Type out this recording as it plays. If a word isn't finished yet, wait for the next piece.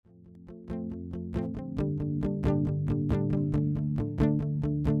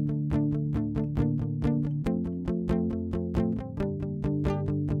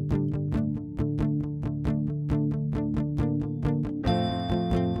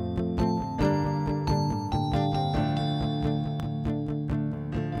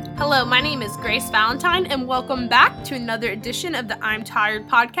Hello, my name is Grace Valentine, and welcome back to another edition of the I'm Tired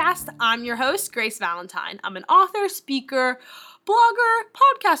podcast. I'm your host, Grace Valentine. I'm an author, speaker, blogger,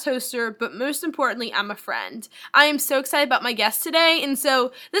 podcast hoster, but most importantly, I'm a friend. I am so excited about my guest today, and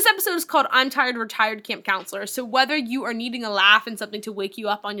so this episode is called I'm Tired, Retired Camp Counselor. So whether you are needing a laugh and something to wake you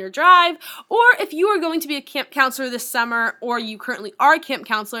up on your drive, or if you are going to be a camp counselor this summer, or you currently are a camp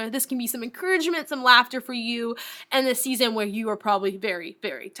counselor, this can be some encouragement, some laughter for you in this season where you are probably very,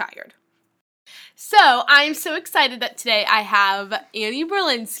 very tired. So I'm so excited that today I have Annie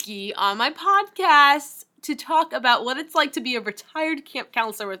Berlinski on my podcast to talk about what it's like to be a retired camp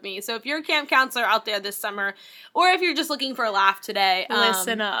counselor with me. So if you're a camp counselor out there this summer, or if you're just looking for a laugh today,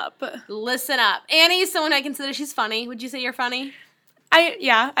 listen up. Listen up. Annie is someone I consider she's funny. Would you say you're funny?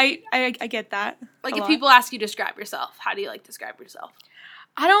 I get that. Like if people ask you to describe yourself, how do you like to describe yourself?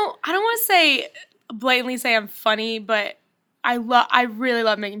 I don't want to say blatantly say I'm funny, but I really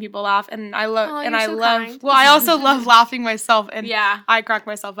love making people laugh, and I love kind. Well, I also love laughing myself, and yeah. I crack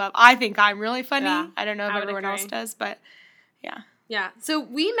myself up. I think I'm really funny. Yeah, I don't know if everyone agree. else does, but yeah. Yeah. So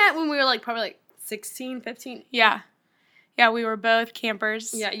we met when we were probably 16, 15. Yeah. Yeah, we were both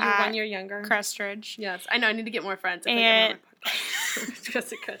campers. Yeah, you're 1 year younger. Crestridge. Yes, I know. I need to get more friends. And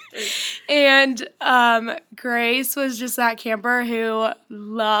Grace was just that camper who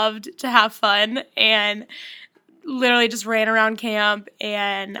loved to have fun and literally just ran around camp.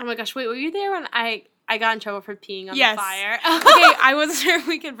 And oh my gosh, wait, were you there when I got in trouble for peeing on the fire? Okay, I wasn't sure if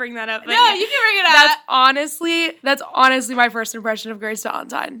we could bring that up. But no, you can bring it up. That's honestly my first impression of Grace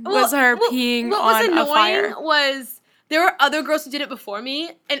Valentine was her peeing on a fire. What was annoying was there were other girls who did it before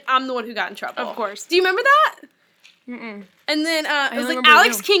me, and I'm the one who got in trouble. Of course. Do you remember that? Mm-mm. And then it was like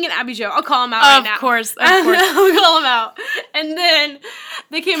Alex King and Abby Jo. I'll call them out right now. Of course. I'll call them out. And then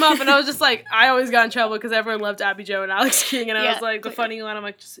they came up, and I was just like, I always got in trouble because everyone loved Abby Jo and Alex King, and I was like, the funny one. I'm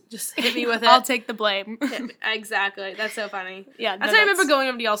like, just hit me with it. I'll take the blame. Exactly. That's so funny. Yeah. I remember going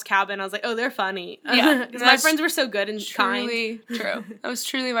over to y'all's cabin. I was like, oh, they're funny. Yeah. Because my friends were so good and kind. True. That was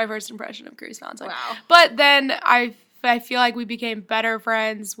truly my first impression of Grace Valentine. Wow. But then I feel like we became better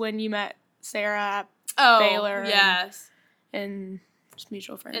friends when you met Sarah at Baylor. Yes. And just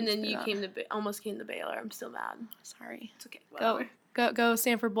mutual friends. And then you almost came to Baylor. I'm still mad. Sorry. It's okay. Go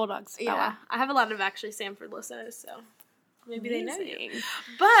Stanford Bulldogs. Yeah. I have a lot of actually Stanford listeners, so maybe they know you.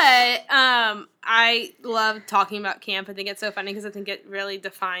 But I love talking about camp. I think it's so funny because I think it really it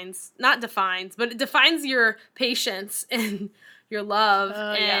defines your patience and your love.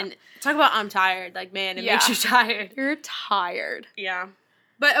 And talk about I'm tired. Like, man, it makes you tired. You're tired. Yeah.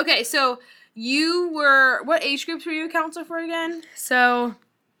 But, okay, so what age groups were you a counselor for again? So,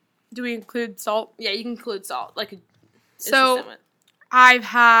 do we include SALT? Yeah, you can include SALT. I've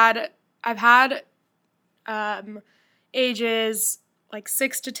had ages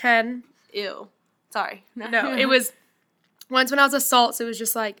 6 to 10. Ew. Sorry. No, it was once when I was a SALT, so it was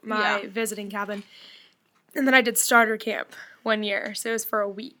just my visiting cabin. And then I did starter camp 1 year, so it was for a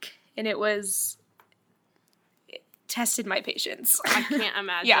week, and it tested my patience. I can't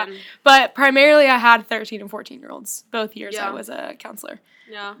imagine. Yeah, but primarily I had 13 and 14-year-olds. Both years I was a counselor.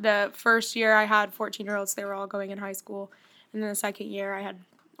 Yeah. The first year I had 14-year-olds. They were all going in high school. And then the second year I had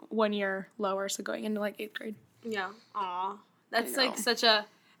 1 year lower, so going into 8th grade. Yeah. Aw. That's such a...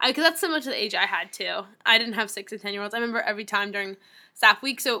 Because that's similar to the age I had, too. I didn't have 6 to 10-year-olds. I remember every time during staff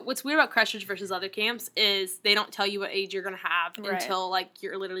week. So what's weird about Crestridge versus other camps is they don't tell you what age you're going to have until,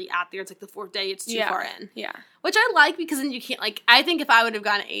 you're literally out there. It's the 4th day. It's too far in. Yeah. Which I like because then you can't, I think if I would have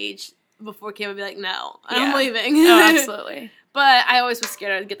gotten age before camp, I'd be like, no, I'm leaving. Oh, absolutely. But I always was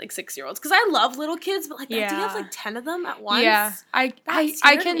scared I'd get 6-year-olds because I love little kids, but the idea of 10 of them at once. Yeah. I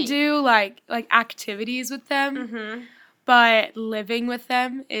can do activities with them. Mm-hmm. But living with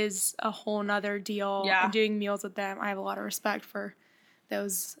them is a whole nother deal. Yeah. And doing meals with them. I have a lot of respect for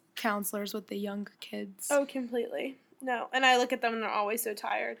those counselors with the younger kids. Oh, completely. No. And I look at them and they're always so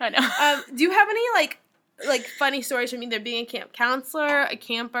tired. I know. Do you have any, funny stories from either being a camp counselor, a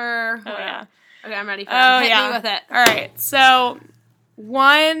camper? Oh, yeah. Okay, I'm ready for it. Hit me with it. All right. So,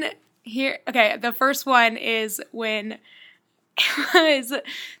 the first one is when it was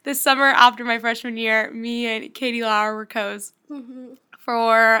the summer after my freshman year, me and Katie Lauer were co's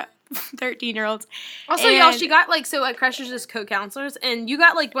for 13-year-olds. Also, y'all, she got, so at Crestridge as co-counselors, and you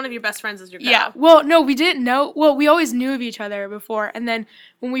got, one of your best friends as your co. Yeah. Well, no, we didn't know. Well, we always knew of each other before, and then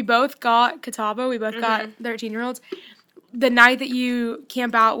when we both got Catawba, we both got 13-year-olds, the night that you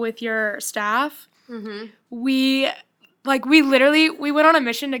camp out with your staff, we went on a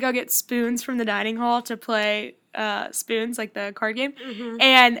mission to go get spoons from the dining hall to play Spoons, the card game,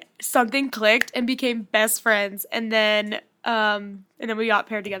 and something clicked and became best friends, and then And then we got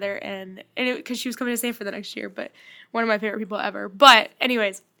paired together, and because she was coming to Stanford the next year, but one of my favorite people ever. But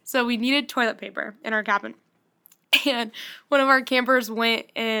anyways, so we needed toilet paper in our cabin, and one of our campers went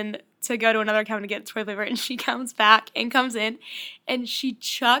in to go to another cabin to get toilet paper, and she comes back and comes in, and she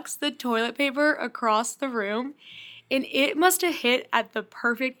chucks the toilet paper across the room, and it must have hit at the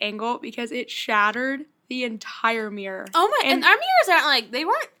perfect angle because it shattered the entire mirror. Oh my! And our mirrors aren't like they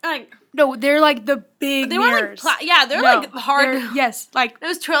weren't like. No, they're like the big They mirrors. weren't like they're like hard. Yes, like it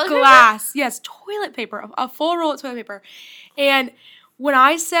was toilet glass. Yes, toilet paper, a full roll of toilet paper. And when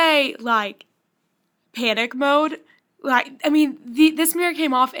I say like panic mode, like I mean this mirror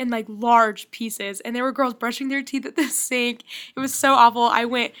came off in like large pieces, and there were girls brushing their teeth at the sink. It was so awful. I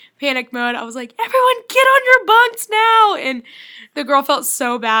went panic mode. I was like, everyone, get on your bunks now! And the girl felt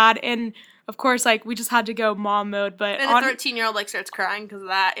so bad, and of course, like, we just had to go mom mode, but... And a 13-year-old, like, starts crying because of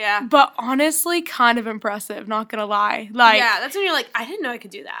that, yeah. But honestly, kind of impressive, not gonna lie. Like, yeah, that's when you're like, I didn't know I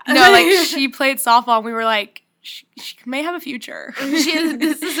could do that. No, like, she played softball, and we were like, she may have a future.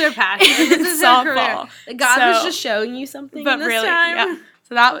 This is her passion. This is her career. God was just showing you something but this really, time. Yeah.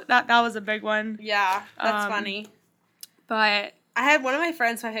 So that was a big one. Yeah, that's funny. But... I had one of my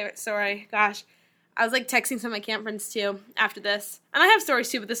friends, my favorite story, gosh... I was, like, texting some of my camp friends, too, after this. And I have stories,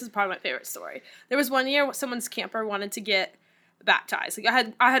 too, but this is probably my favorite story. There was one year someone's camper wanted to get baptized.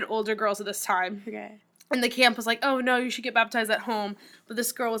 Like, I had older girls at this time. Okay. And the camp was like, oh, no, you should get baptized at home. But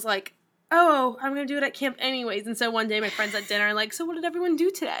this girl was like, oh, I'm going to do it at camp anyways. And so one day my friends at dinner are like, so what did everyone do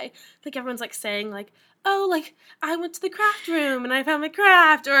today? Like, everyone's, like, saying, like, oh, like, I went to the craft room and I found my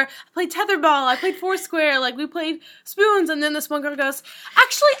craft, or I played tetherball, I played Foursquare, like, we played spoons, and then this one girl goes,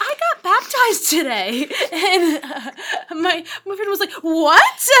 actually, I got baptized today, and my friend was like,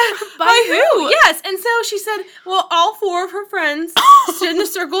 what? By who? Yes, and so she said, well, all four of her friends stood in a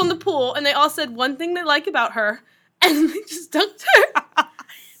circle in the pool, and they all said one thing they like about her, and they just dunked her.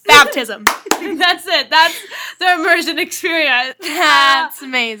 Baptism. That's it. That's the immersion experience. That's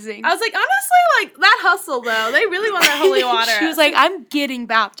amazing. I was like, honestly, like, that hustle, though. They really want that holy water. She was like, I'm getting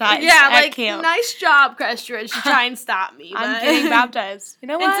baptized at camp. Nice job, Crestridge, to try and stop me. I'm getting baptized. You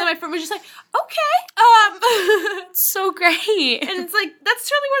know what? And so my friend was just like, okay. It's so great. And it's like, that's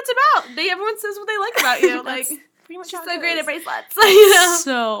totally what it's about. Everyone says what they like about you. Like, pretty much she's so great at bracelets. You know?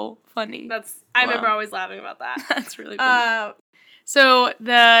 So funny. I remember always laughing about that. That's really funny. So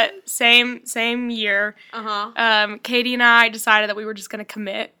the same year, Katie and I decided that we were just going to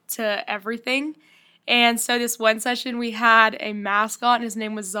commit to everything. And so this one session we had a mascot, and his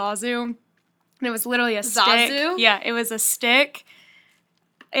name was Zazu. And it was literally a stick. Zazu? Yeah, it was a stick.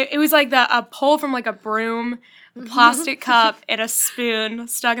 It was like a pole from like a broom, a plastic cup, and a spoon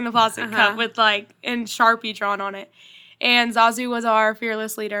stuck in the plastic cup with and Sharpie drawn on it. And Zazu was our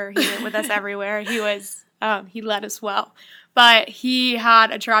fearless leader. He went with us everywhere. He was, he led us well. But he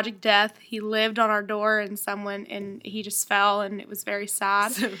had a tragic death. He lived on our door, and he just fell, and it was very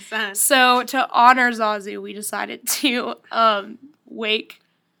sad. So sad. So to honor Zazu, we decided to wake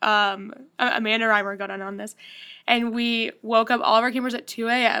Amanda Reimer got on this, and we woke up all of our campers at 2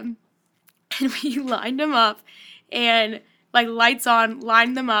 a.m. and we lined them up, and like lights on,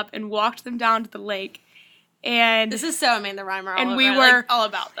 lined them up, and walked them down to the lake. And this is so Amanda Reimer. And we were all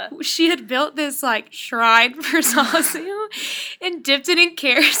about that. She had built this like shrine for Zazu and dipped it in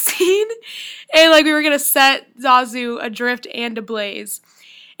kerosene, and like we were gonna set Zazu adrift and ablaze.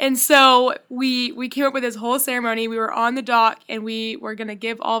 And so we came up with this whole ceremony. We were on the dock, and we were gonna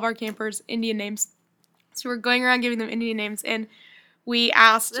give all of our campers Indian names. So we're going around giving them Indian names, and we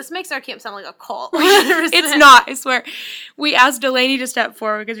asked... This makes our camp sound like a cult. It's not, I swear. We asked Delaney to step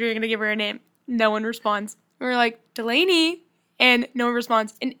forward because we were going to give her a name. No one responds. We were like, Delaney, and no one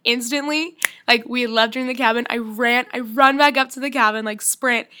responds. And instantly, like, we had left her in the cabin. I run back up to the cabin, like,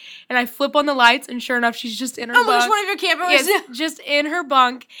 sprint, and I flip on the lights, and sure enough, she's just in her bunk. Oh, which one of your campers? Yes, just in her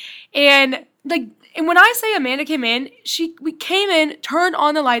bunk. And, like, and when I say Amanda came in, we came in, turned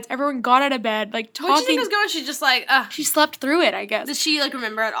on the lights, everyone got out of bed, like, talking. What do you think was going? She just, like, She slept through it, I guess. Did she, like,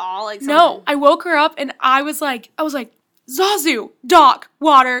 remember at all? Like, no, I woke her up, and I was like, Zazu, dock,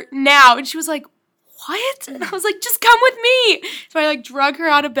 water, now. And she was like, what? And I was like, just come with me. So I like drug her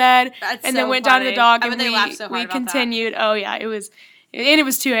out of bed then went down to the dock, and we continued. Oh yeah, it was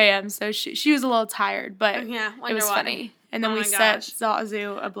 2 a.m. So she was a little tired, but it was funny. And then we set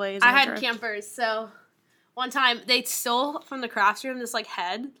Zazu ablaze. I had campers, so one time they stole from the crafts room this like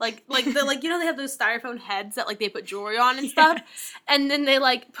head, like you know they have those styrofoam heads that like they put jewelry on and stuff, and then they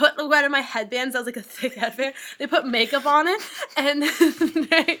like put one of my headbands that was like a thick headband. They put makeup on it, and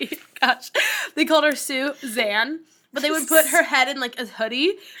they called her Sue Zan, But they would put her head in, like, a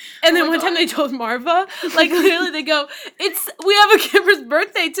hoodie. And then one time they told Marva, like, literally, they go, we have a camper's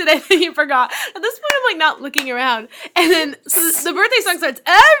birthday today that you forgot. At this point, I'm, like, not looking around. And then the birthday song starts,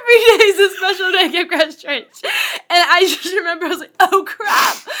 every day is a special day at Camp Crestridge. And I just remember, I was like, oh,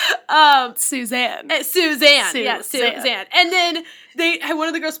 crap. Suzanne. Suzanne. And then they had one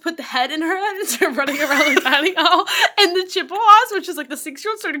of the girls put the head in her head and started running around the dining hall. And the Chippewas, which is like the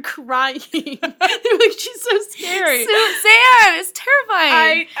 6-year-old, started crying. They were like, she's so scary. Suzanne is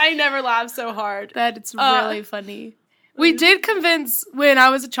terrifying. I never laughed so hard. That's really funny. We did convince, when I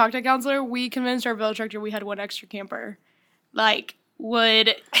was a Choctaw counselor, we convinced our village director we had one extra camper. Like,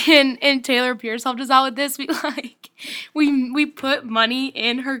 and Taylor Pierce helped us out with this. We put money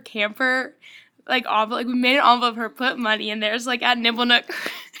in her camper, like we made an envelope of her, put money in there. It's like at Nibblenook.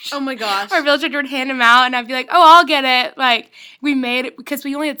 Oh my gosh. Our village director would hand them out, and I'd be like, oh, I'll get it. Like, we made it, because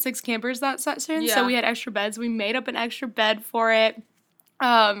we only had 6 campers that session, so we had extra beds. We made up an extra bed for it.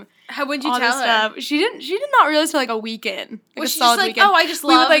 How would you tell her? Stuff. She did not realize for like a weekend. Like was she just like, weekend. Oh, I just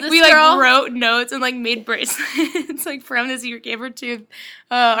love this we girl? Wrote notes and like made bracelets like from this year camper to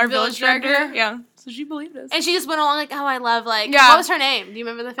our village director. Yeah. So she believed us. And she just went along like, oh, I love, like, what was her name? Do you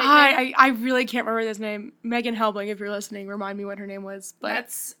remember the fake name? I really can't remember this name. Megan Helbling, if you're listening, remind me what her name was. But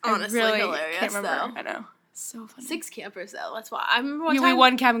that's honestly really hilarious, can't remember. though. I know. So funny. 6 campers, though. That's why. I remember one time. We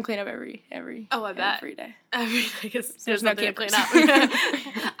won cabin cleanup every oh, I bet. Every day. Every day, because there's no camp cleanup.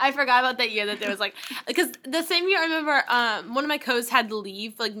 I forgot about that year that there was, like, because the same year I remember one of my co's had to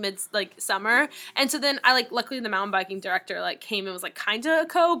leave, like, summer, and so then I, like, luckily the mountain biking director, like, came and was, like, kind of a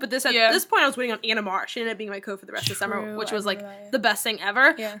co, but at this point I was waiting on Anna Marr. She ended up being my co for the rest of the summer, which was, like, the best thing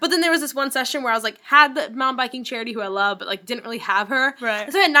ever. Yeah. But then there was this one session where I was, like, had the mountain biking charity who I love, but, like, didn't really have her. Right.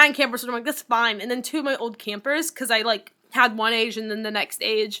 And so I had 9 campers, so I'm like, that's fine. And then 2 of my old campers, because I, like, had one age and then the next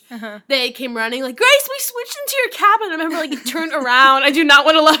age, they came running like, Grace, we switched into your cabin. I remember, like, turned around. I do not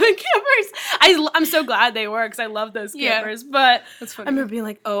want 11 campers. I'm so glad they were, because I love those campers. But that's funny. I remember being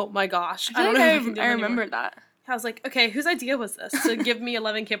like, oh my gosh. I don't know if I remember that. I was like, okay, whose idea was this to give me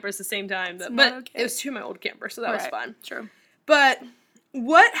 11 campers at the same time? But it was 2 of my old campers, so that was fun. True. But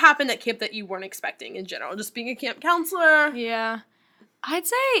what happened at camp that you weren't expecting in general? Just being a camp counselor? Yeah. I'd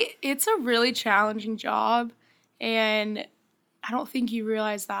say it's a really challenging job. And I don't think you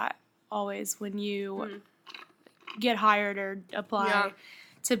realize that always when you get hired or apply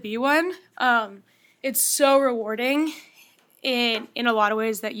to be one. It's so rewarding in a lot of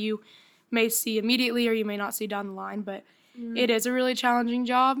ways that you may see immediately or you may not see down the line. But it is a really challenging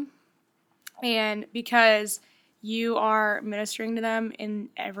job. And because you are ministering to them in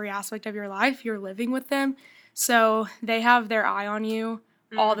every aspect of your life, you're living with them. So they have their eye on you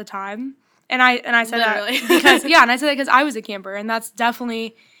all the time. And I said Literally. that because I was a camper, and that's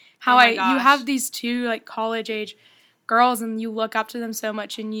definitely how you have these 2 like college age girls, and you look up to them so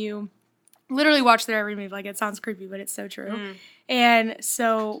much, and you literally watch their every move. Like, it sounds creepy, but it's so true. And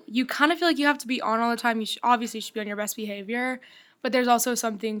so you kind of feel like you have to be on all the time. You obviously should be on your best behavior, but there's also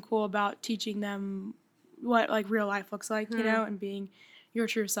something cool about teaching them what like real life looks like, you know, and being your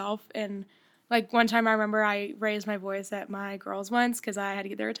true self. And like, one time I remember I raised my voice at my girls once because I had to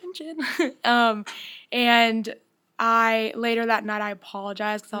get their attention. And later that night I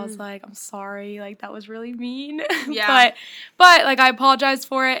apologized because I was like, I'm sorry, like, that was really mean. Yeah. but like, I apologized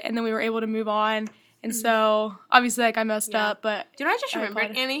for it, and then we were able to move on. And so obviously, like, I messed up, but you know, I just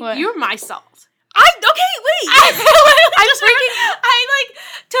remembered, Annie, what? you were my salt. Wait. I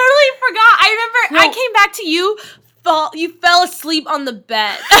totally forgot. I remember I came back to you. You fell asleep on the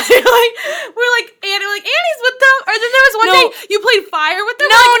bed. we're like, Annie's with them. Or then there was one day you played fire with them.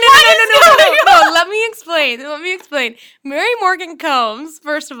 No. Let me explain. Mary Morgan Combs,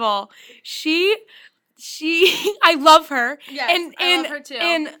 first of all, she I love her. Yes, I love her too.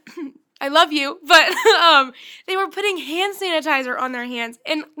 And I love you, but they were putting hand sanitizer on their hands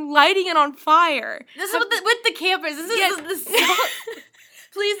and lighting it on fire. This is with the campers. This is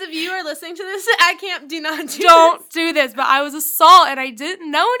please, if you are listening to this at camp, don't do this. But I was a salt, and I didn't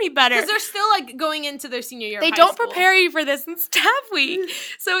know any better. Because they're still, like, going into their senior year of high school. They don't school. prepare you for this in staff week.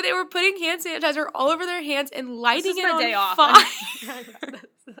 So they were putting hand sanitizer all over their hands and lighting it on fire.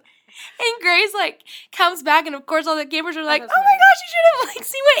 And Grace, like, comes back, and of course all the campers are like, oh my gosh, you should have, like,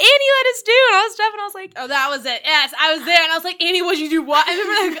 seen what Annie let us do. And I was Steph, and I was like, oh, that was it. Yes, I was there, and I was like, Annie, what'd you do? What?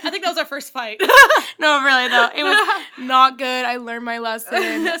 I think that was our first fight. No, really, though. It was not good. I learned my lesson.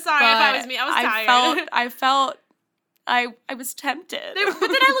 Sorry if I was me. I was tired. I was tempted. But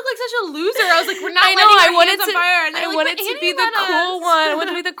then I looked like such a the loser. I was like, we're not I know, letting I our wanted hands on to, fire. And I they're like, wanted "But to Annie be the let cool us." one. I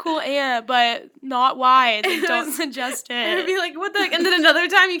wanted to be the cool aunt, but not why. They don't suggest And I'd it. be like, what the heck? And then another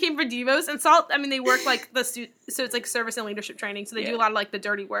time you came for Devos and saw, I mean, they work like so it's like service and leadership training. So they do a lot of like the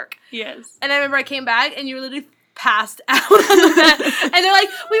dirty work. Yes. And I remember I came back and you were literally passed out on the bed. And they're like,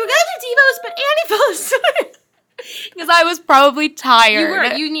 we were going to do Devos, but Annie fell asleep. Because I was probably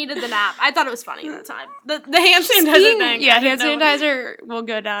tired. You needed the nap. I thought it was funny at the time. The hand sanitizer thing. Yeah, hand sanitizer will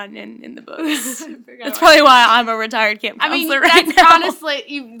go down in the books. That's probably why I'm a retired camp counselor right now. Honestly,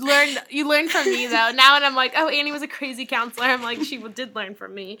 you learned from me though. Now when I'm like, oh, Annie was a crazy counselor, I'm like, she did learn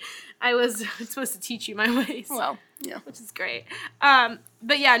from me. I was supposed to teach you my ways. Well, yeah. Which is great.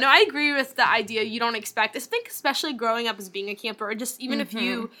 But yeah, no, I agree with the idea you don't expect. I think especially growing up as being a camper, or just even if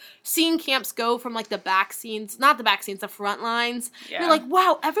you seen camps go from like the back scenes, not the back scenes, the front lines, you're like,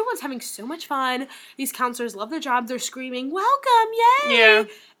 wow, everyone's having so much fun. These counselors love their job. They're screaming, welcome, yay! Yeah.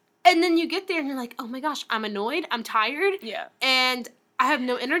 And then you get there and you're like, oh my gosh, I'm annoyed, I'm tired, and I have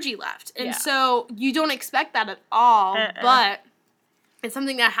no energy left. And so you don't expect that at all, but it's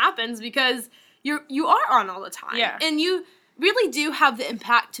something that happens because you are on all the time. Yeah. And you really do have the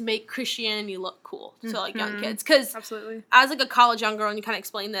impact to make Christianity look cool to like young kids. Because as like a college young girl, and you kind of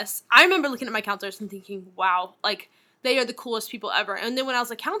explain this, I remember looking at my counselors and thinking, wow, like they are the coolest people ever. And then when I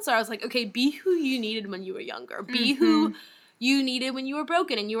was a counselor, I was like, okay, be who you needed when you were younger. Be who you needed when you were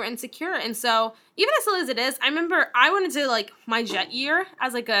broken and you were insecure. And so even as silly as it is, I remember I went into like my jet year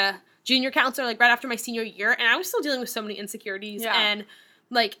as like a junior counselor, like right after my senior year, and I was still dealing with so many insecurities and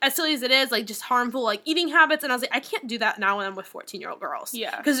like, as silly as it is, like, just harmful, like, eating habits. And I was like, I can't do that now when I'm with 14-year-old girls.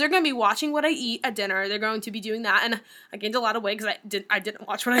 Yeah. Because they're going to be watching what I eat at dinner. They're going to be doing that. And I gained a lot of weight because I didn't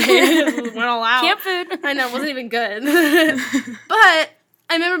watch what I ate. It went all out. Camp food. I know, it wasn't even good. But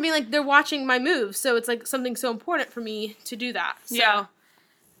I remember being like, they're watching my moves. So it's, like, something so important for me to do that. So. Yeah.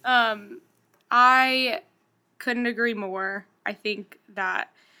 I couldn't agree more. I think that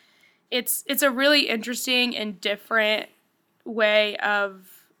it's a really interesting and different way of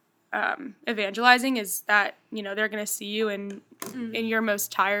evangelizing, is that, you know, they're going to see you in your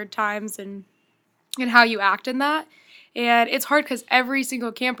most tired times and how you act in that. And it's hard because every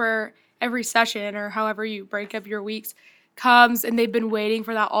single camper, every session, or however you break up your weeks, comes and they've been waiting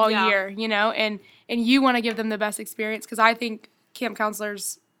for that all year, you know, and you want to give them the best experience, because I think camp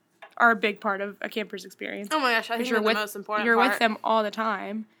counselors are a big part of a camper's experience. Oh my gosh, I think they're the most important You're part. with them all the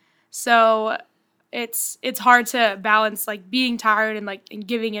time. So it's hard to balance, like, being tired and, like, and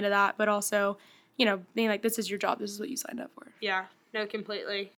giving into that, but also, you know, being like, this is your job, this is what you signed up for. Yeah, no,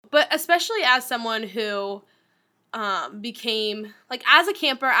 completely. But especially as someone who became, like, as a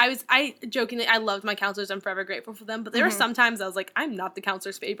camper, I jokingly, I loved my counselors, I'm forever grateful for them, but there were some times I was like, I'm not the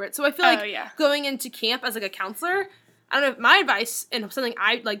counselor's favorite. So I feel like going into camp as, like, a counselor, I don't know, my advice, and something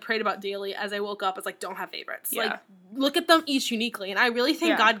I, like, prayed about daily as I woke up, is, like, don't have favorites. Yeah. Like, look at them each uniquely. And I really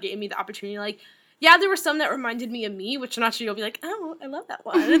think God gave me the opportunity, like, yeah, there were some that reminded me of me, which naturally you'll be like, oh, I love that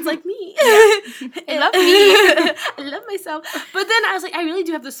one. And it's like me. I love me. I love myself. But then I was like, I really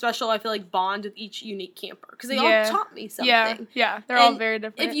do have this special, I feel like, bond with each unique camper. Because they all taught me something. Yeah, they're all very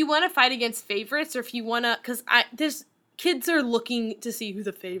different. If you want to fight against favorites, or if you want to, because there's kids are looking to see who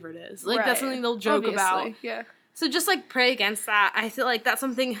the favorite is. Like, that's something they'll joke about. Yeah. So just, like, pray against that. I feel like that's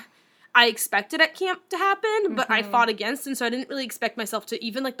something I expected at camp to happen, but I fought against, and so I didn't really expect myself to,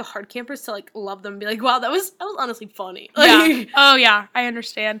 even, like, the hard campers, to, like, love them and be like, wow, that was honestly funny. Yeah. Oh, yeah, I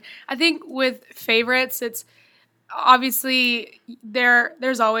understand. I think with favorites, it's obviously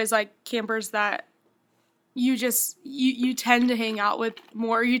there's always, like, campers that you just, you tend to hang out with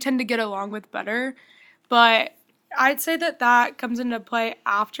more, you tend to get along with better, but I'd say that comes into play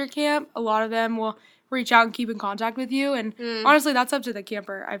after camp. A lot of them will reach out and keep in contact with you, and honestly, that's up to the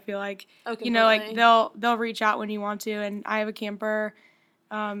camper. I feel like, you know, like, they'll reach out when you want to. And I have a camper,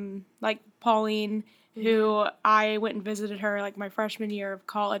 like Pauline, who I went and visited her, like, my freshman year of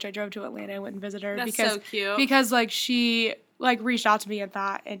college. I drove to Atlanta and went and visited her. That's so cute. Because, like, she, like, reached out to me at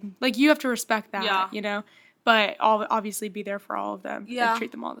that, and, like, you have to respect that, you know, but I'll obviously be there for all of them and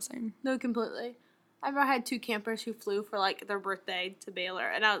treat them all the same. No, completely. I had 2 campers who flew for, like, their birthday to Baylor,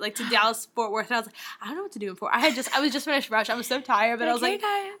 and I was, like, to Dallas, Fort Worth, and I was like, I don't know what to do in Fort Worth. I was just finished rush. I was so tired, but I was like,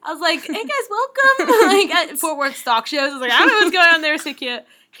 hey guys, welcome. Like, at Fort Worth stock shows, I was like, I don't know what's going on there. So cute.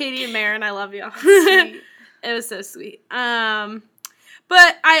 Katie and Marin, I love y'all. It was so sweet. But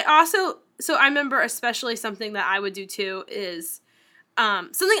I also, so I remember especially something that I would do too is,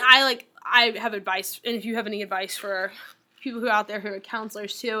 something I have advice, and if you have any advice for people who are out there who are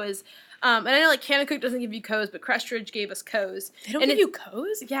counselors too, is, and I know, like, Kanakuk doesn't give you codes, but Crestridge gave us codes. They don't give you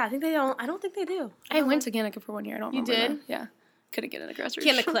codes? Yeah, I think they don't. I don't think they do. I went to Kanakuk for 1 year. I don't remember. You did? That. Yeah. couldn't get into Crutchers.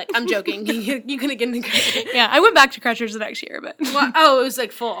 Can't click. I'm joking. You couldn't get into Crutchers. Yeah, I went back to Crutchers the next year, but Well, it was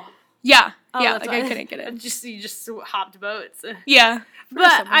like full. yeah, Oh, yeah, that's like why. I couldn't get in. You just hopped boats. Yeah,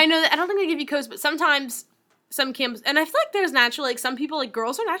 But I know that I don't think they give you codes, but sometimes some camps, and I feel like there's naturally, like, some people, like,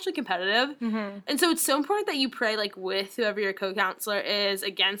 girls are naturally competitive. Mm-hmm. And so it's so important that you pray, like, with whoever your co-counselor is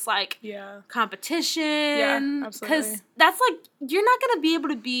against, like, competition. Yeah, absolutely. Because that's, like, you're not going to be able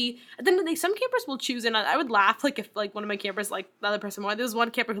to be, at the end of the day, some campers will choose, and I would laugh, like, if, like, one of my campers, like, the other person more. There was one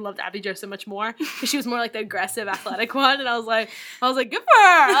camper who loved Abby Jo so much more, because she was more, like, the aggressive, athletic one, and I was like, good for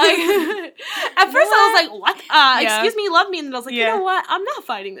her. Like, at first I was like, what? Excuse me, you love me, and then I was like, you know what? I'm not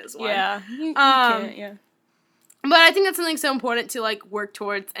fighting this one. Yeah, you can't, yeah. But I think that's something so important to, like, work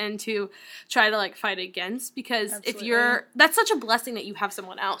towards and to try to, like, fight against, because that's such a blessing that you have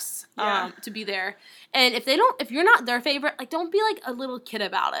someone else to be there. And if you're not their favorite, like, don't be, like, a little kid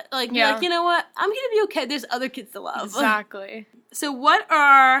about it. Like, be like, you know what? I'm going to be okay. There's other kids to love. Exactly. So what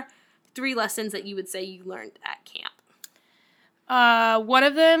are 3 lessons that you would say you learned at camp? One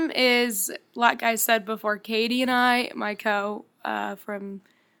of them is, like I said before, Katie and I, my from,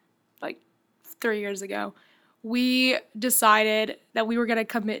 like, 3 years ago, we decided that we were going to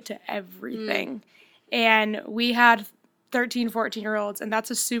commit to everything. And we had 13, 14-year-olds, and that's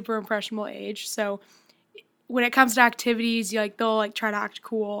a super impressionable age. So when it comes to activities, they'll, like, try to act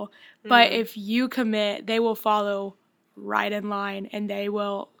cool. But if you commit, they will follow right in line, and they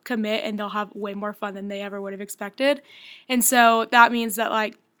will commit, and they'll have way more fun than they ever would have expected. And so that means that,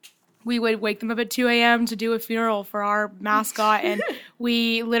 like, we would wake them up at 2 a.m. to do a funeral for our mascot, and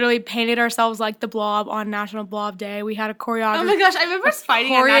we literally painted ourselves like the Blob on National Blob Day. We had a choreographer. Oh my gosh, I remember us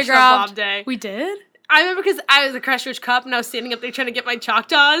fighting on National Blob Day. We did? I remember because I was a Crestridge Cup, and I was standing up there trying to get my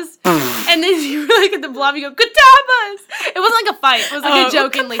Choctaws, and then you were like at the Blob, you go, Katabas! It wasn't like a fight. It was like a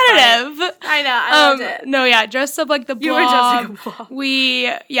jokingly competitive fight. I know, I loved it. No, yeah, dressed up like the Blob. You were dressed like a Blob. We,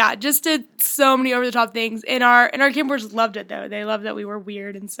 just did so many over-the-top things. And our campers loved it, though. They loved that we were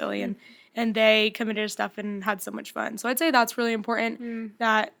weird and silly, and they committed to stuff and had so much fun. So I'd say that's really important,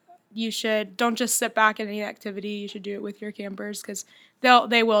 that you don't just sit back in any activity. You should do it with your campers, because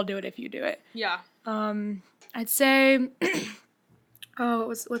they will do it if you do it. Yeah. I'd say,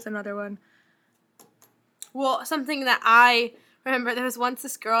 what's another one? Well, something that I remember, there was once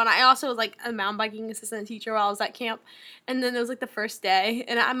this girl, and I also was, like, a mountain biking assistant teacher while I was at camp, and then it was, like, the first day,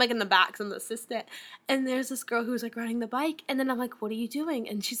 and I'm, like, in the back because I'm the assistant, and there's this girl who was, like, riding the bike, and then I'm like, what are you doing?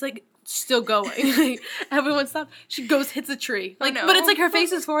 And she's, like, still going. Like, everyone stopped. She hits a tree. Like, but it's, like, her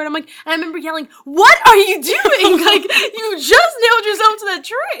face is forward. I'm like, and I remember yelling, what are you doing? Like, you just nailed yourself to that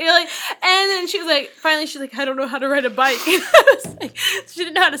tree. Like, and then she was like, finally, she's like, I don't know how to ride a bike. And I was like, she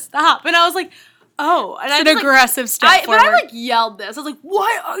didn't know how to stop. And I was like, oh, and it's an aggressive step forward. But I, like, yelled this. I was like,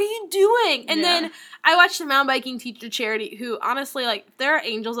 what are you doing? And then I watched the mountain biking teacher, Charity, who, honestly, like, if there are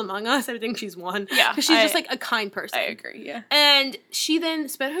angels among us, I think she's one. Yeah. Because she's just, like, a kind person. I agree, yeah. And she then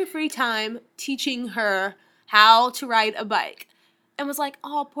spent her free time teaching her how to ride a bike. And was like,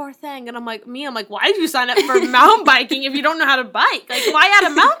 oh, poor thing. And I'm like, why did you sign up for mountain biking if you don't know how to bike? Like, why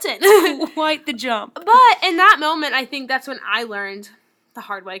add a mountain? Why the jump? But in that moment, I think that's when I learned the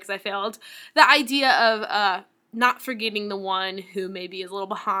hard way, because I failed, the idea of not forgetting the one who maybe is a little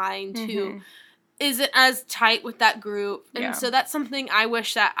behind, who isn't as tight with that group. And so that's something I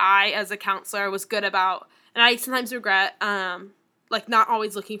wish that I, as a counselor, was good about. And I sometimes regret, like, not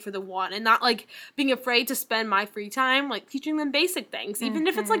always looking for the one, and not, like, being afraid to spend my free time, like, teaching them basic things, even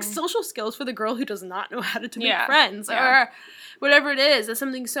if it's, like, social skills for the girl who does not know how to make friends, or whatever it is. That's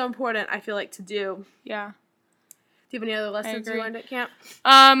something so important, I feel like, to do. Yeah. Do you have any other lessons you learned at camp?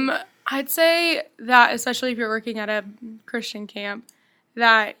 I'd say that, especially if you're working at a Christian camp,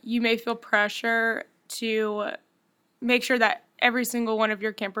 that you may feel pressure to make sure that every single one of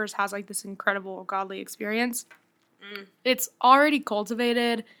your campers has, like, this incredible godly experience. It's already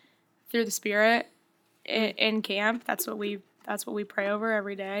cultivated through the Spirit in camp. That's what we pray over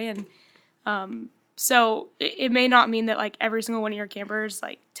every day, and so it may not mean that, like, every single one of your campers,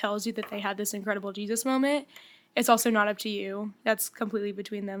 like, tells you that they had this incredible Jesus moment. It's also not up to you. That's completely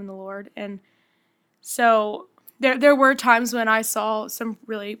between them and the Lord. And so there were times when I saw heard some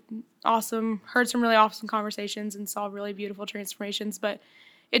really awesome conversations and saw really beautiful transformations, but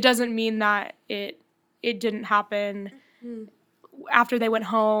it doesn't mean that it didn't happen after they went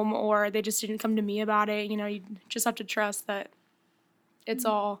home, or they just didn't come to me about it. You know, you just have to trust that it's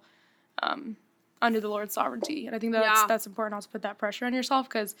all under the Lord's sovereignty. And I think that's important, also put that pressure on yourself,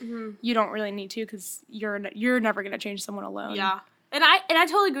 because you don't really need to, because you're never going to change someone alone. Yeah. And I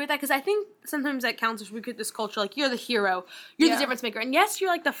totally agree with that, because I think sometimes at counselors we get this culture, like, you're the hero, you're the difference maker. And yes, you're,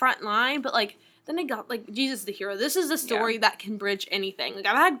 like, the front line, but, like, then I got, like, Jesus the hero. This is a story that can bridge anything. Like,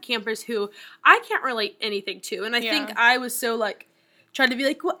 I've had campers who I can't relate anything to. And I think I was so, like, trying to be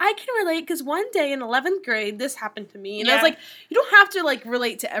like, well, I can relate because one day in 11th grade, this happened to me. And I was like, you don't have to, like,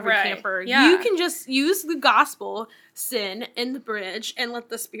 relate to every camper. Yeah. You can just use the gospel, sin, in the bridge, and let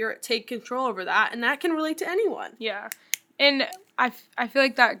the Spirit take control over that. And that can relate to anyone. Yeah. And I feel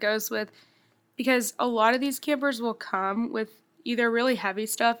like that goes with, because a lot of these campers will come with either really heavy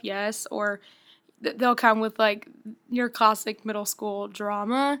stuff, yes, or they'll come with, like, your classic middle school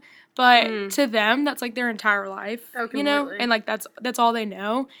drama, but to them, that's, like, their entire life, you know? And, like, that's all they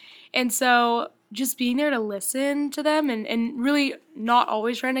know. And so just being there to listen to them and really not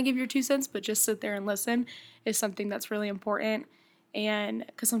always trying to give your 2 cents, but just sit there and listen is something that's really important. And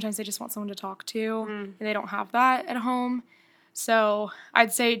because sometimes they just want someone to talk to, and they don't have that at home. So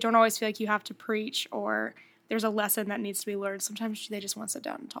I'd say don't always feel like you have to preach or there's a lesson that needs to be learned. Sometimes they just want to sit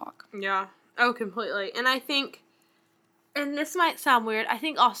down and talk. Yeah. Oh, completely. And I think, and this might sound weird, I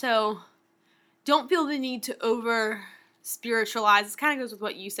think also don't feel the need to over spiritualize. This kind of goes with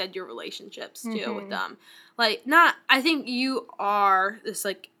what you said, your relationships too with them. Like, I think you are this,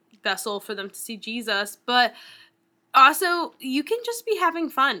 like, vessel for them to see Jesus, but also you can just be having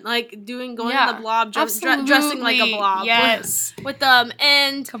fun, like going to the blob, dressing like a blob with them.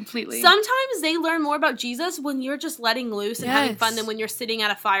 And completely. Sometimes they learn more about Jesus when you're just letting loose and having fun than when you're sitting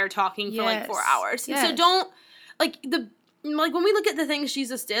at a fire talking for like 4 hours. And so don't, like, when we look at the things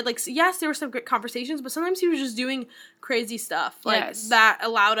Jesus did, like, yes, there were some great conversations, but sometimes he was just doing crazy stuff, like, that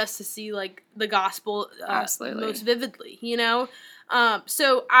allowed us to see, like, the gospel most vividly, you know?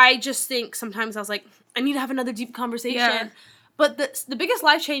 So I just think sometimes I was like, I need to have another deep conversation. Yeah. But the biggest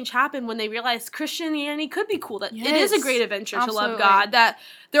life change happened when they realized Christianity could be cool, that it is a great adventure to love God, that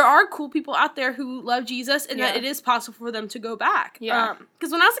there are cool people out there who love Jesus, and that it is possible for them to go back. Yeah.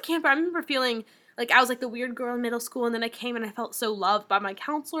 Because when I was a camper, I remember feeling like I was, like, the weird girl in middle school, and then I came and I felt so loved by my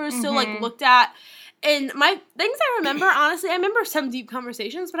counselors, so, like, looked at. And my things I remember, honestly, I remember some deep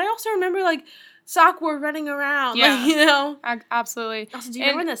conversations, but I also remember, like, sock were running around, like, you know? Absolutely. Also, do you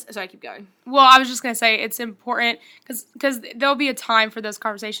remember this? Sorry, keep going. Well, I was just going to say it's important because there'll be a time for those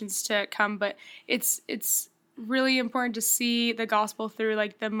conversations to come, but it's really important to see the gospel through,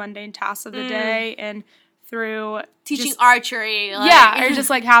 like, the mundane tasks of the day and through teaching archery. Like, or just,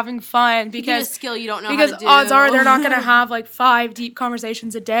 like, having fun. Because a skill you don't know how to do. Because odds are they're not going to have, like, 5 deep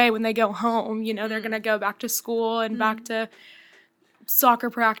conversations a day when they go home. You know, they're going to go back to school and back to soccer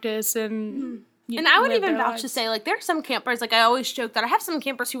practice and... And I would even vouch to say, like, there are some campers, like, I always joke that I have some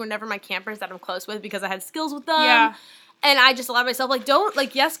campers who were never my campers that I'm close with because I had skills with them. Yeah. And I just allow myself, like, don't,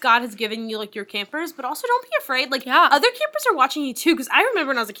 like, yes, God has given you, like, your campers, but also don't be afraid. Like, other campers are watching you, too, because I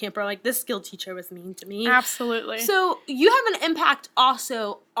remember when I was a camper, like, this skill teacher was mean to me. Absolutely. So you have an impact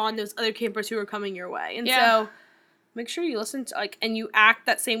also on those other campers who are coming your way. And so make sure you listen to, like, and you act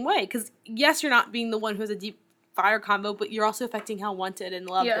that same way, because, yes, you're not being the one who has a deep fire convo, but you're also affecting how wanted and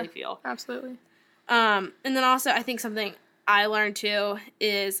loved they feel. Absolutely. And then also, I think something I learned, too,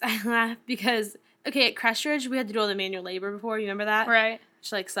 is I laugh because, okay, at Crestridge, we had to do all the manual labor before. You remember that? Right.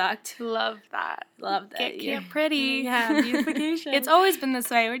 Which, like, sucked. Love that. Get Camp Pretty. Yeah, beautification. It's always been this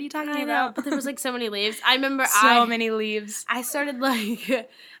way. What are you talking about? But there was, like, so many leaves. I remember many leaves. I started, like...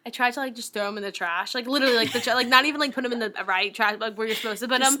 I tried to, like, just throw them in the trash. Like, literally, like, like, not even, like, put them in the right trash, like, where you're supposed to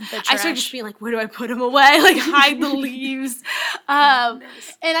put them. I started just being like, where do I put them away? Like, hide the leaves. And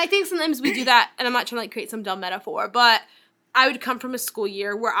I think sometimes we do that, and I'm not trying to, like, create some dumb metaphor, but I would come from a school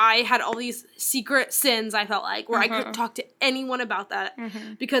year where I had all these secret sins, I felt like, where I couldn't talk to anyone about that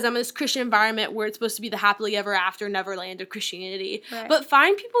because I'm in this Christian environment where it's supposed to be the happily ever after Neverland of Christianity. Right. But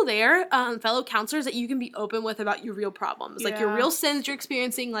find people there, fellow counselors, that you can be open with about your real problems, like your real sins you're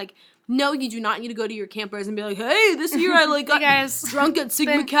experiencing. Like, no, you do not need to go to your campers and be like, hey, this year I, like, got drunk at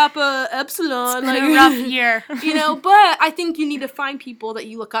Sigma Kappa Epsilon. Like, a rough year. You know, but I think you need to find people that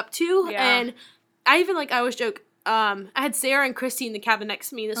you look up to. And I even, like, I always joke, I had Sarah and Christy in the cabin next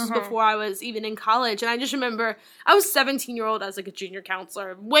to me. This was before I was even in college. And I just remember I was 17-year-old as, like, a junior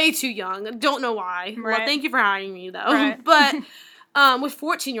counselor. Way too young. Don't know why. Right. Well, thank you for hiring me, though. Right. But with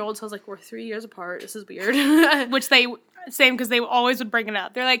 14-year-olds, I was like, we're 3 years apart. This is weird. Which same, because they always would bring it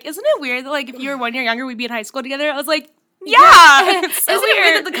up. They're like, isn't it weird that, like, if you were 1 year younger, we'd be in high school together? I was like, yeah. It's so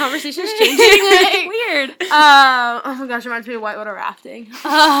weird that the conversation's changing. Like, weird. Oh my gosh, it reminds me of whitewater rafting.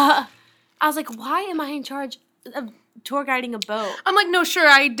 I was like, why am I in charge of tour guiding a boat? I'm like, no, sure,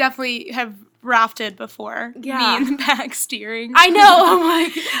 I definitely have rafted before. Me in the back steering. I know. I'm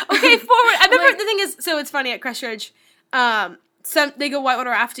like, okay, forward. I remember the thing is, so it's funny at Crestridge, they go whitewater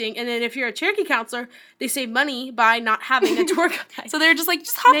rafting, and then if you're a Cherokee counselor, they save money by not having a tour guide. So they're just like,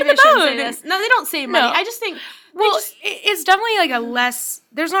 just hop in Maybe the I shouldn't say boat. this. No, they don't save money. No. I just think, It's definitely like a less.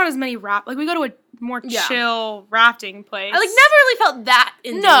 There's not as many like we go to a more chill rafting place. I like never really felt that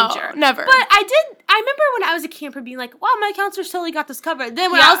in danger. Never. But I remember when I was a camper being like, wow, my counselor's totally got this covered.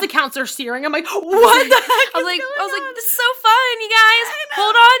 Then when I was the counselor steering, I'm like, what the heck I was like, this is so fun, you guys.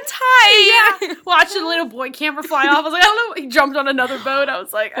 Hold on tight. Yeah. Watching a little boy camper fly off. I was like, I don't know. He jumped on another boat. I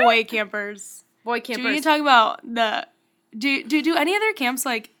was like, boy campers. Boy campers. Do we need to talk about do any other camps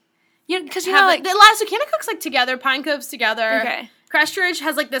like, because you have know, like, so Kanakuk's like together, Pine Cove's together. Okay. Crestridge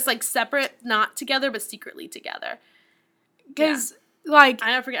has like this like separate, not together, but secretly together. Because like, I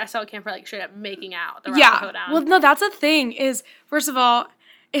never forget, I saw a camper like straight up making out. The Arapaho down. Well, no, that's the thing is, first of all,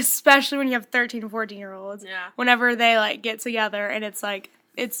 especially when you have 13 and 14-year-olds, whenever they like get together and it's like,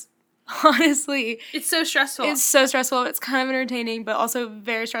 it's honestly, it's so stressful. It's so stressful. It's kind of entertaining, but also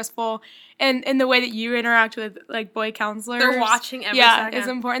very stressful. And in the way that you interact with like boy counselors, they're watching every second. It's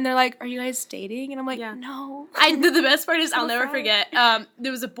important. They're like, "Are you guys dating?" And I'm like, "No." The best part is I'll never forget.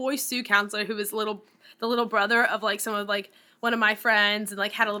 There was a boy Sioux counselor who was the little brother of like some of like one of my friends, and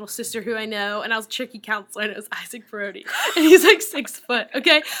like had a little sister who I know, and I was a Cherokee counselor, and it was Isaac Brody, and he's like 6 foot.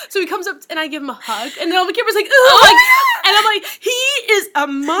 Okay, so he comes up and I give him a hug, and then all the camera's like, ugh, and I'm like, he is a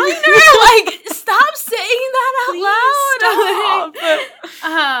minor. Like, stop saying that out loud.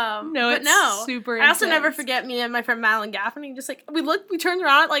 Stop. No, super I also intense. never forget me and my friend Madeline Gaffney. Just like we turned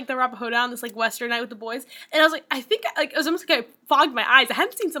around at like the Arapaho Down, this like Western night with the boys, and I was like, I think like it was almost like I fogged my eyes. I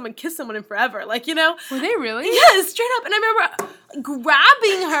hadn't seen someone kiss someone in forever. Like, you know, were they really? Yes, straight up. And I remember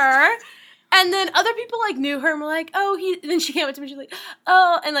grabbing her, and then other people like knew her and were like, oh, and then she came up to me, she's like,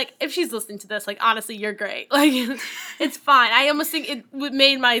 oh, and like if she's listening to this, like honestly, you're great. Like, it's fine. I almost think it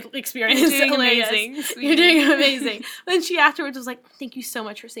made my experience amazing. You're doing amazing. Then she afterwards was like, thank you so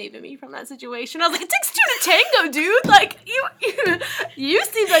much for saving me from that situation. I was like, it takes two to tango, dude. Like you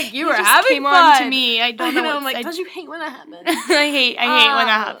seemed like you were just having came fun. on to me. I don't know. I'm like, don't you hate when that happens? I hate when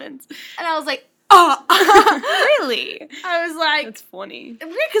that happens. And I was like, oh, really? I was like, that's funny.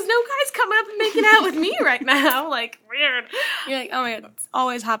 Weird, because no guy's coming up and making out with me right now. Like, weird. You're like, oh my god, it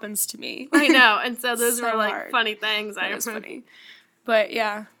always happens to me. I know, and so those So were like hard. funny things. That was funny. But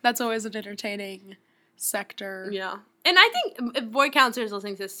yeah, that's always an entertaining sector. Yeah. And I think if boy counselors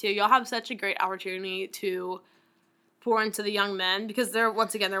listening to this too, y'all have such a great opportunity to pour into the young men, because they're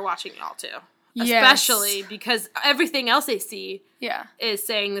watching y'all too. Yes. Especially because everything else they see is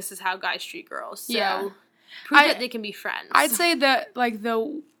saying this is how guys treat girls. So prove that they can be friends. I'd say that like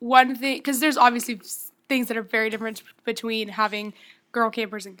the one thing, because there's obviously things that are very different between having girl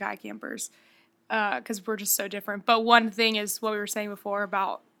campers and guy campers, because we're just so different. But one thing is what we were saying before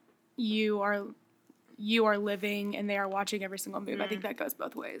about you are living and they are watching every single move. I think that goes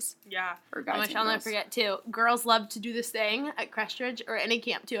both ways. Yeah. For guys and I'll never girls. forget, too. Girls love to do this thing at Crestridge, or any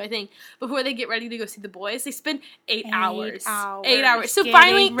camp, too, I think. Before they get ready to go see the boys, they spend 8 hours. 8 hours. So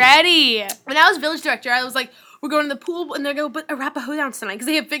finally, ready. when I was village director, I was like, we're going to the pool, and they go, but Arapaho Down tonight, because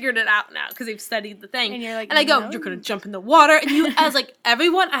they have figured it out now, because they've studied the thing. And you're like, and I go, no. you're going to jump in the water, and I was like,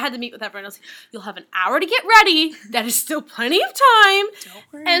 everyone, I had to meet with everyone. I was like, you'll have an hour to get ready. That is still plenty of time. Don't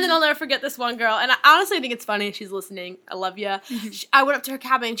worry. And then I'll never forget this one girl, and I honestly think it's funny if she's listening. I love you. I went up to her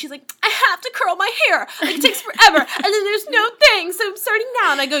cabin, and she's like, I have to curl my hair. Like, it takes forever. And then there's no thing, so I'm starting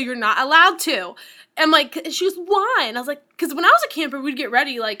now. And I go, you're not allowed to. And like, she goes, why? And I was like, because when I was a camper, we'd get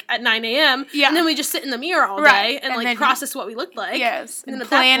ready like at 9 a.m. Yeah. And then we just sit in the mirror all day and like process what we looked like. Yes. And then and at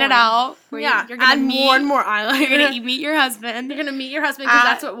that plan it point, out. Yeah. You're gonna add meet more and more eyeliner. You're gonna meet your husband. You're gonna meet your husband, because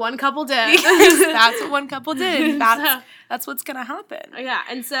that's what one couple did. Yes, that's what one couple did. That's what's gonna happen. Yeah.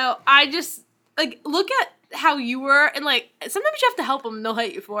 And so I just like look at how you were, and like sometimes you have to help them and they'll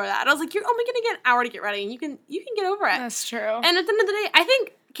hate you for that. And I was like, you're only gonna get an hour to get ready, and you can get over it. That's true. And at the end of the day, I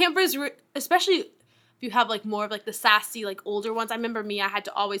think campers, especially if you have like more of like the sassy like older ones. I remember I had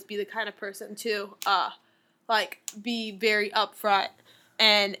to always be the kind of person to like be very upfront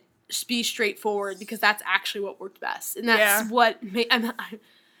and be straightforward, because that's actually what worked best, and that's what made.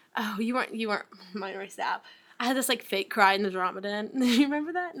 You weren't my staff. I had this like fake cry in the drama den. You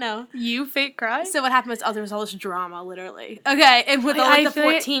remember that? No. You fake cry? So what happened was, there was all this drama, literally. Okay, and with all like the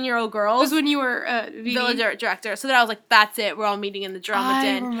 14-year-old girls. It was when you were village director. So then I was like, that's it. We're all meeting in the drama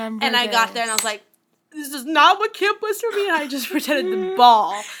den. Remember and I got there and I was like, this is not what camp was for me. And I just pretended to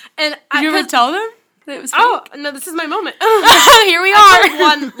bawl. And Did you ever tell them that it was fake? Oh, no, this is my moment. Here we are. I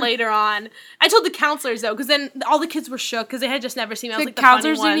told one later on. I told the counselors, though, because then all the kids were shook because they had just never seen me. I was The like the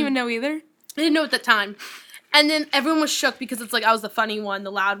counselors funny one. didn't even know either? They didn't know at the time. And then everyone was shook because it's like I was the funny one,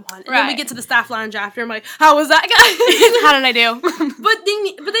 the loud one. And then we Right. get to the staff lounge after. I'm like, how was that, guy? How did I do?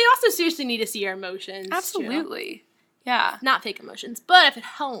 But they also seriously need to see your emotions. too. Absolutely. Yeah. Not fake emotions, but if it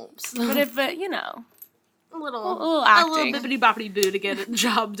helps. But if you know, a little acting. bippity boppity boo to get a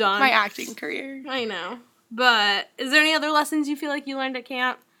job done. my acting career. I know. But is there any other lessons you feel like you learned at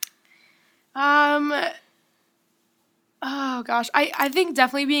camp? Oh gosh, I think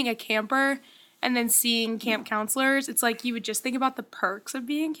definitely being a camper and then seeing camp counselors, it's like you would just think about the perks of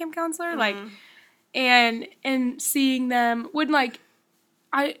being a camp counselor, like, and seeing them when like,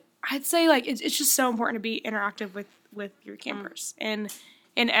 I'd say like it's just so important to be interactive with your campers and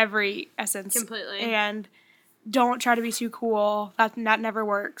in every essence. Completely. And don't try to be too cool. That never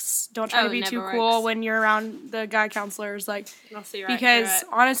works. Don't try to be too never cool works. when you're around the guy counselors, like, I'll see right because through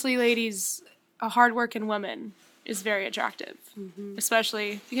it. honestly, ladies, a hardworking woman is very attractive,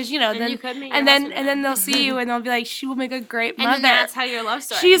 especially because then you could meet your and then husband and then they'll see you and they'll be like, she will make a great And mother. then that's how your love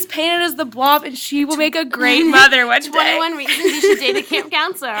story. She's painted as the blob and she will make a great mother one day. 21 reasons you should date a camp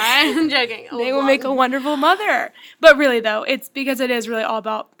counselor. I'm joking. They will make a wonderful mother. But really though, it's because it is really all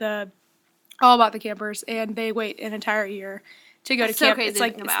about the campers, and they wait an entire year to go That's to so camp. crazy It's to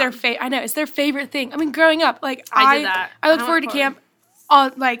like think it's about. their I know it's their favorite thing. I mean, growing up, like I did that. I look I forward to went camp.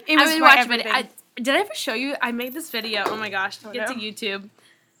 All like it I was really my watched everything. did I ever show you? I made this video. Oh my gosh. Get to no. YouTube.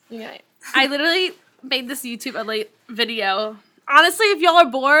 Okay. I literally made this YouTube video. Honestly, if y'all are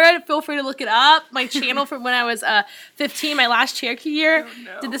bored, feel free to look it up. My channel from when I was 15, my last Cherokee year,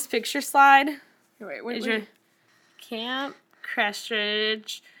 no. did this picture slide. Wait. Is your Camp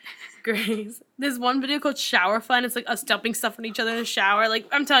Crestridge Grace. There's one video called Shower Fun. It's like us dumping stuff on each other in the shower. Like,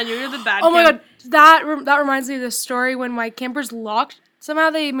 I'm telling you, you're the bad Oh my kid. god, that reminds me of this story when my campers locked. Somehow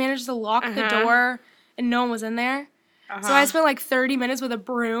they managed to lock the door, and no one was in there. So I spent like 30 minutes with a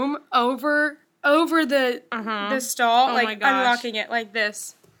broom over the stall, Oh like my gosh. unlocking it like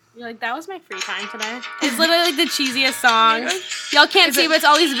this. You're like, that was my free time today. It's literally like the cheesiest song. Y'all can't see, but it's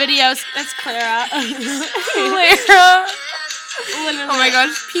all these videos. That's Clara. Clara. Oh my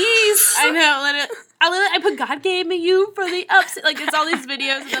gosh, peace. I know, I put God gave me you for the ups. Like, it's all these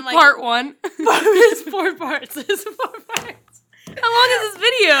videos, and then like Part 1. It's 4 parts. It's 4 parts. How long is this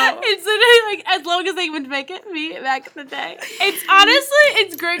video? It's literally like as long as they would make it me back in the day. It's honestly,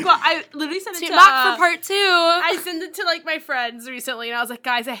 it's great. I literally sent it to Back for part 2. I sent it to like my friends recently, and I was like,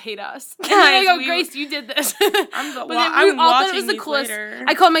 "Guys, I hate us." And Guys, then they go, we- "Grace, you did this." I'm But then we all thought it was the coolest. Later.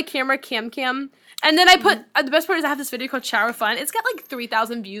 I called my camera Cam. And then I put the best part is I have this video called Shower Fun. It's got like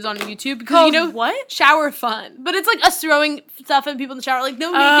 3,000 views on YouTube because Called you know what? Shower Fun, but it's like us throwing stuff in people in the shower, like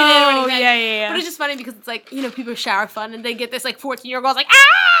no naked in or Oh, anything. yeah. But it's just funny because it's like people shower fun and they get this like 14-year-old girl's like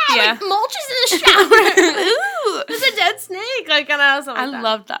ah Yeah. like mulch is in the shower. Ooh, there's a dead snake like something I like that.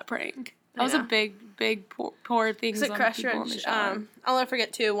 loved that prank. That was a know. big pour things It's on at people in the Crestridge. shower. I'll never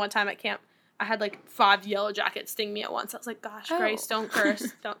forget too. One time at camp, I had like 5 yellow jackets sting me at once. I was like, "Gosh, Oh. Grace, don't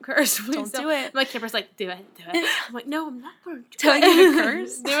curse, don't curse, please Don't do it." My camper's like, "Do it." I'm like, "No, I'm not going to do Telling it." you to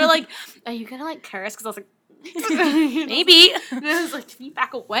curse? They were like, "Are you gonna like curse?" Because I was like, Maybe. And I was like, "Can you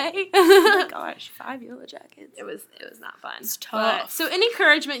back away?" Oh my gosh, 5 yellow jackets. It was not fun. It's tough. So any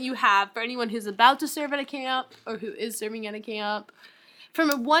encouragement you have for anyone who's about to serve at a camp or who is serving at a camp,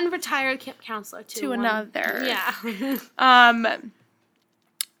 from one retired camp counselor to one- another. Yeah.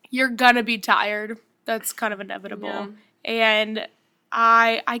 You're gonna be tired. That's kind of inevitable. Yeah. And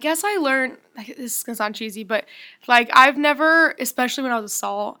I guess I learned, like, this is gonna sound cheesy, but like I've never, especially when I was a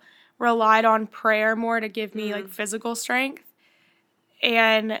SALT, relied on prayer more to give me like physical strength.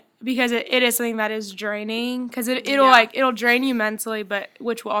 And because it is something that is draining, because it'll drain you mentally, but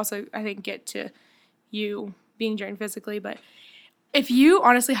which will also I think get to you being drained physically. But if you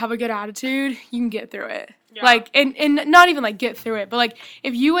honestly have a good attitude, you can get through it. Yeah. Like and not even like get through it, but like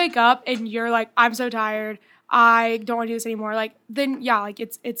if you wake up and you're like, I'm so tired, I don't want to do this anymore, like then yeah, like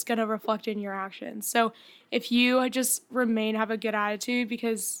it's gonna reflect in your actions. So if you just have a good attitude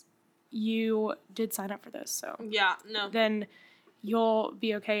because you did sign up for this, so Yeah, no. then you'll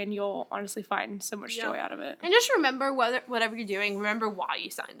be okay and you'll honestly find so much Yeah. joy out of it. And just remember whatever you're doing, remember why you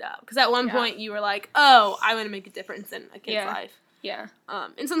signed up. Because at one Yeah. point you were like, "Oh, I want to make a difference in a kid's Yeah. life." Yeah.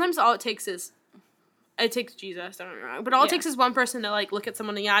 And sometimes all it takes is Jesus. Don't get me wrong, but all it Yeah. takes is one person to like look at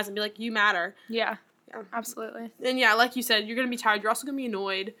someone in the eyes and be like, "You matter." Yeah. Yeah. Absolutely. And yeah, like you said, you're gonna be tired. You're also gonna be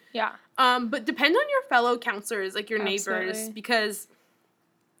annoyed. Yeah. But depend on your fellow counselors, like your neighbors, Absolutely. because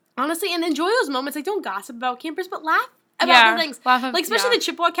honestly, and enjoy those moments. Like, don't gossip about campers, but laugh about Yeah, the things. laugh at- Like, especially yeah. the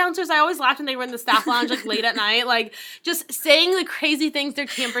Chippewa counselors. I always laughed when they were in the staff lounge, like late at night, like just saying the crazy things their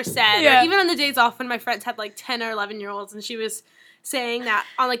campers said. Yeah. Or even on the days off when my friends had like 10 or 11-year-olds, and she was saying that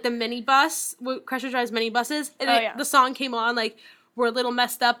on, like, the minibus, Crusher drives minibuses, and the song came on, like, we're a little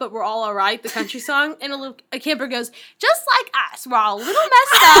messed up, but we're all right, the country song, and a camper goes, just like us, we're all a little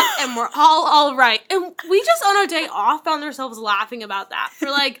messed up, and we're all right. And we just, on our day off, found ourselves laughing about that for,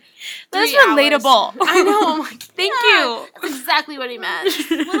 like, 3 That's hours. relatable. I know. I'm like, Thank you. That's exactly what he meant.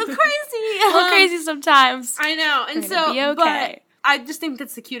 A little crazy. A little crazy sometimes. I know. And so, be okay. but I just think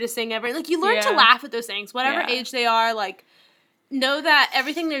that's the cutest thing ever. Like, you learn to Yeah. laugh at those things, whatever Yeah. age they are, like, know that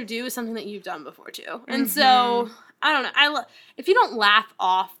everything they do is something that you've done before, too. And so, I don't know. If you don't laugh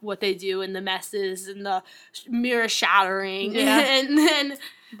off what they do and the messes and the mirror shattering, and then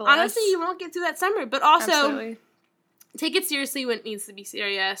honestly, you won't get through that summer. But also, take it seriously when it needs to be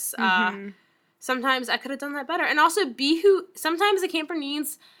serious. Sometimes I could have done that better. And also, sometimes a camper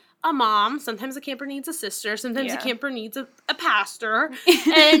needs a mom. Sometimes a camper needs a sister. Sometimes a camper needs a pastor.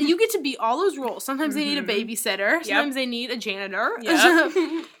 And you get to be all those roles. Sometimes they need a babysitter. Sometimes they need a janitor.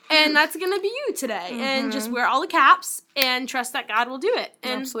 And that's going to be you today. And just wear all the caps and trust that God will do it.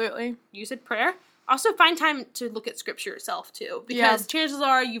 And Absolutely. you said prayer. Also, find time to look at scripture itself, too. Because chances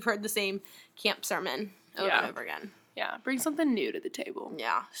are you've heard the same camp sermon over and over again. Yeah, bring something new to the table.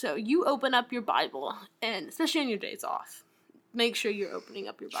 Yeah. So you open up your Bible, and especially on your days off, make sure you're opening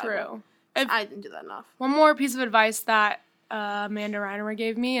up your Bible. True. I didn't do that enough. One more piece of advice that Amanda Reinemer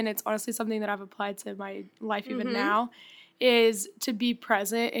gave me, and it's honestly something that I've applied to my life even now, is to be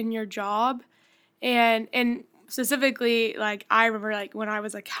present in your job. And specifically, like, I remember, like, when I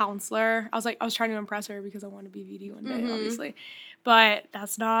was a counselor, I was trying to impress her because I wanted to be VD one day, obviously. But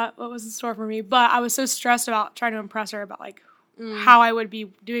that's not what was in store for me. But I was so stressed about trying to impress her about, like, how I would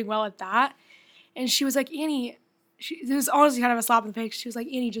be doing well at that. And she was like, Annie, it was honestly kind of a slap in the face. She was like,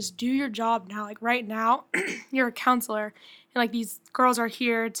 Annie, just do your job now. Like, right now, you're a counselor. And, like, these girls are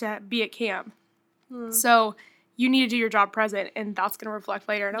here to be at camp. So you need to do your job present, and that's going to reflect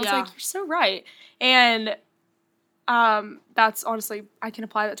later. And I was like, you're so right. And that's honestly, I can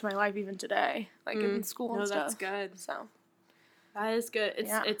apply that to my life even today, like in school and stuff. That's good. So that is good.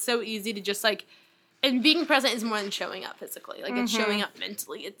 It's so easy to just, like, and being present is more than showing up physically. Like, it's showing up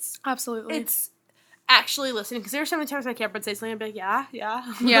mentally. It's absolutely. It's actually listening. Because there were so many times my camper would say something, I'd be like, yeah.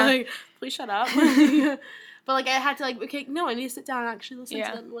 Like, please shut up. But, like, I had to, like, okay, no, I need to sit down and actually listen to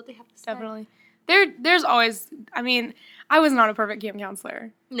them and what they have to say. Definitely. There's always, I mean, I was not a perfect camp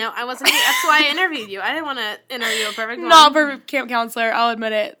counselor. No, I wasn't. That's why I interviewed you. I didn't want to interview a perfect one. Not a perfect camp counselor, I'll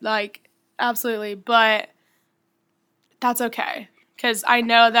admit it. Like, absolutely. But that's okay. Because I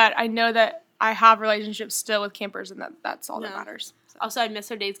know that I have relationships still with campers, and that's all that matters. So. Also, I'd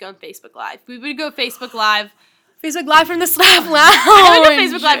miss our days going Facebook Live. We would go Facebook Live. Facebook Live from the Staff Lounge. I would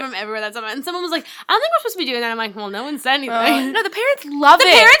do Facebook Live from everywhere that summer. And someone was like, I don't think we're supposed to be doing that. I'm like, well, no one said anything. No, the parents love it.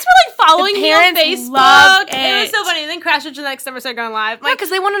 The parents were, like, following me on Facebook. It was so funny. And then Crash It the next summer started going live. Like, because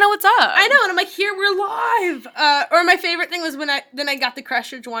they want to know what's up. I know. And I'm like, here, we're live. Or my favorite thing was when I got the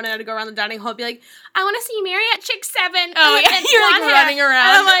Crush It one and I had to go around the dining hall and be like, I want to see Mary at Chick 7. Oh, yeah. You're, like, running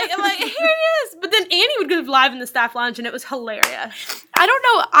around. And I'm like, here he is. But then Annie would go live in the staff lounge, and it was hilarious. I don't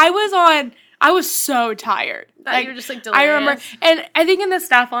know. I was so tired. Like, you were just, like, delirious. I remember, and I think in the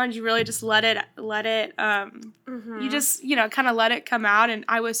staff lounge, you really just let it, you just, kind of let it come out, and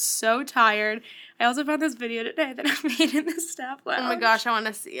I was so tired. I also found this video today that I made in the staff lounge. Oh my gosh, I want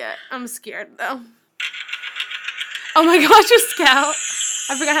to see it. I'm scared, though. Oh my gosh, a Scout.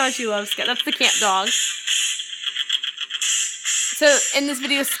 I forgot how much you love Scout. That's the camp dog. So, in this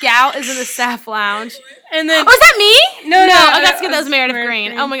video, Scout is in the staff lounge. And then... Oh, is that me? No. Oh, that's good. That was Meredith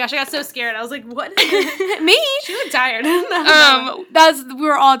Green. Oh my gosh, I got so scared. I was like, what? Me? She looked tired. We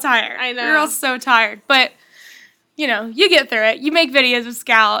were all tired. I know. We were all so tired. But, you get through it. You make videos of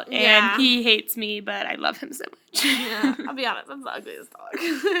Scout, and he hates me, but I love him so much. Yeah, I'll be honest. That's the ugliest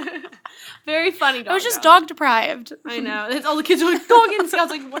dog. Very funny dog. I was just dog deprived. I know. It's all the kids are like, dog, and Scout's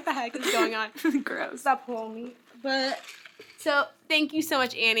like, what the heck is going on? Gross. Stop pulling me. But... So, thank you so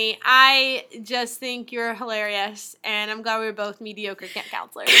much, Annie. I just think you're hilarious, and I'm glad we were both mediocre camp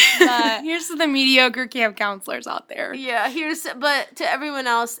counselors. But here's to the mediocre camp counselors out there. Yeah, but to everyone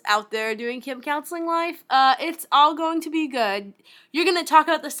else out there doing camp counseling life, it's all going to be good. You're going to talk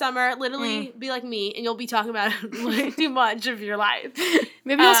about the summer, literally be like me, and you'll be talking about it way too much of your life.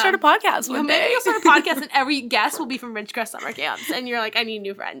 Maybe you'll start a podcast one day. Maybe you'll start a podcast, and every guest will be from Ridgecrest Summer Camps, and you're like, I need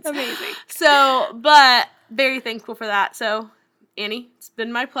new friends. Amazing. So, but... very thankful for that. So, Annie, it's been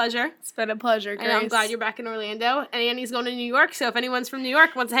my pleasure. It's been a pleasure, Grace. And I'm glad you're back in Orlando. And Annie's going to New York, so if anyone's from New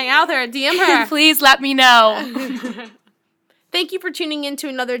York wants to hang out there, DM her. Please let me know. Thank you for tuning in to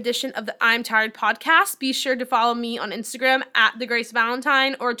another edition of the I'm Tired podcast. Be sure to follow me on Instagram at The Grace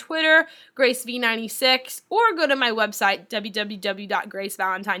Valentine or Twitter, GraceV96, or go to my website,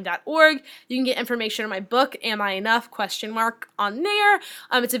 www.gracevalentine.org. You can get information on my book, Am I Enough? On there.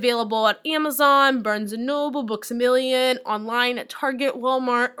 It's available at Amazon, Barnes & Noble, Books A Million, online at Target,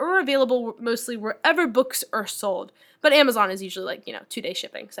 Walmart, or available mostly wherever books are sold. But Amazon is usually 2-day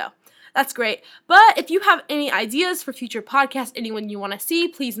shipping, so that's great. But if you have any ideas for future podcasts, anyone you want to see,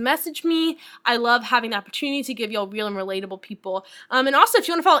 please message me. I love having the opportunity to give y'all real and relatable people. And also, if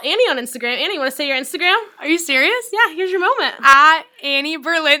you want to follow Annie on Instagram, Annie, you want to say your Instagram? Are you serious? Yeah, here's your moment. At Annie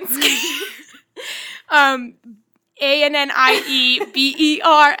Berlinsky.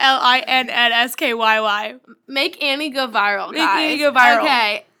 ANNIEBERLINNSKYY. Make Annie go viral, guys. Make Annie go viral.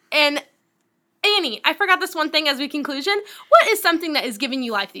 Okay, and Annie, I forgot this one thing as we conclusion. What is something that is giving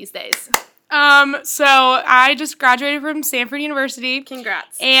you life these days? So I just graduated from Stanford University.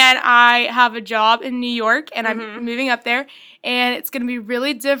 Congrats. And I have a job in New York, and I'm moving up there, and it's going to be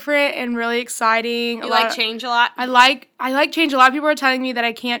really different and really exciting. You like change a lot? I like change. A lot of people are telling me that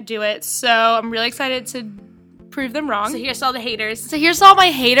I can't do it, so I'm really excited to prove them wrong. So here's to all the haters. So here's to all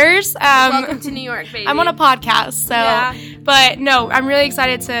my haters. Welcome to New York, baby. I'm on a podcast, so. Yeah. But no, I'm really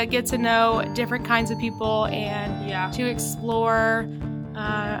excited to get to know different kinds of people and to explore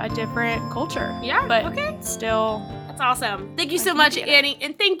a different culture. Yeah, but okay. Still. That's awesome. Thank you so much, Annie,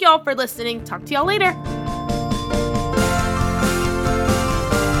 and thank y'all for listening. Talk to y'all later.